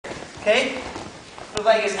okay? The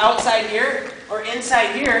leg is outside here or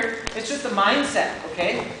inside here. It's just a mindset,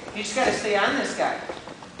 okay? You just got to stay on this guy.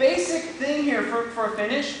 Basic thing here for a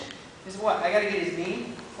finish is what? I got to get his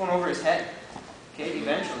knee going over his head, okay,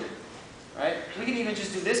 eventually, right? We can even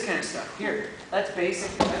just do this kind of stuff. Here, that's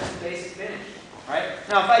basic. That's the basic finish, right?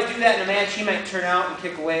 Now, if I do that in a match, he might turn out and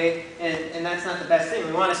kick away, and that's not the best thing.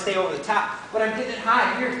 We want to stay over the top. But I'm getting it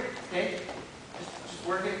high here, okay? Just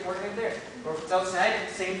work it there. Or if it's outside,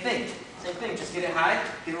 same thing. Same thing, just get it high,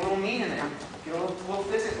 get a little mean in there, get a little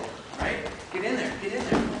physical, right? Get in there,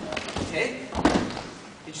 okay?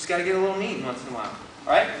 You just got to get a little mean once in a while,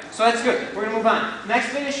 all right? So that's good. We're going to move on. Next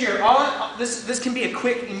finish here, this can be a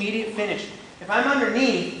quick, immediate finish. If I'm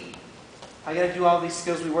underneath, I got to do all these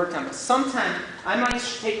skills we worked on, but sometimes I might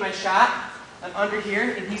take my shot, I'm under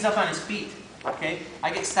here, and he's up on his feet, okay?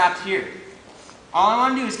 I get stopped here. All I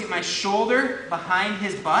want to do is get my shoulder behind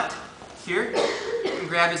his butt, here, and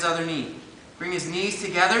grab his other knee. Bring his knees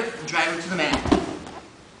together and drive him to the mat.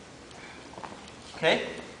 Okay?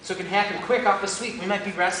 So it can happen quick off the sweep. We might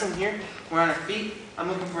be wrestling here. We're on our feet. I'm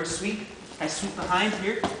looking for a sweep. I sweep behind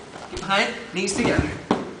here. Get behind, knees together.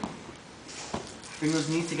 Bring those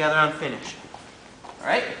knees together on finish.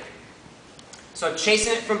 Alright? So I'm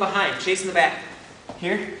chasing it from behind, chasing the back.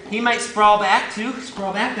 Here. He might sprawl back too.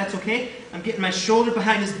 Sprawl back, that's okay. I'm getting my shoulder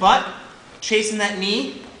behind his butt, chasing that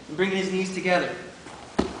knee, and bringing his knees together.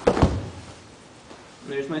 And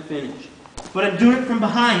there's my finish. But I'm doing it from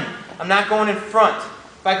behind. I'm not going in front.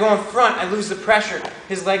 If I go in front, I lose the pressure.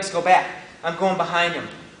 His legs go back. I'm going behind him.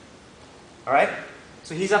 Alright?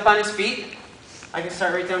 So he's up on his feet. I can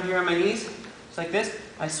start right down here on my knees. Just like this.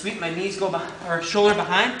 I sweep, my knees go behind, or shoulder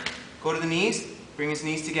behind. Go to the knees. Bring his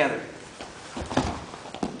knees together.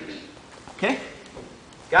 Okay?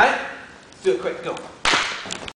 Got it? Let's do it quick. Go.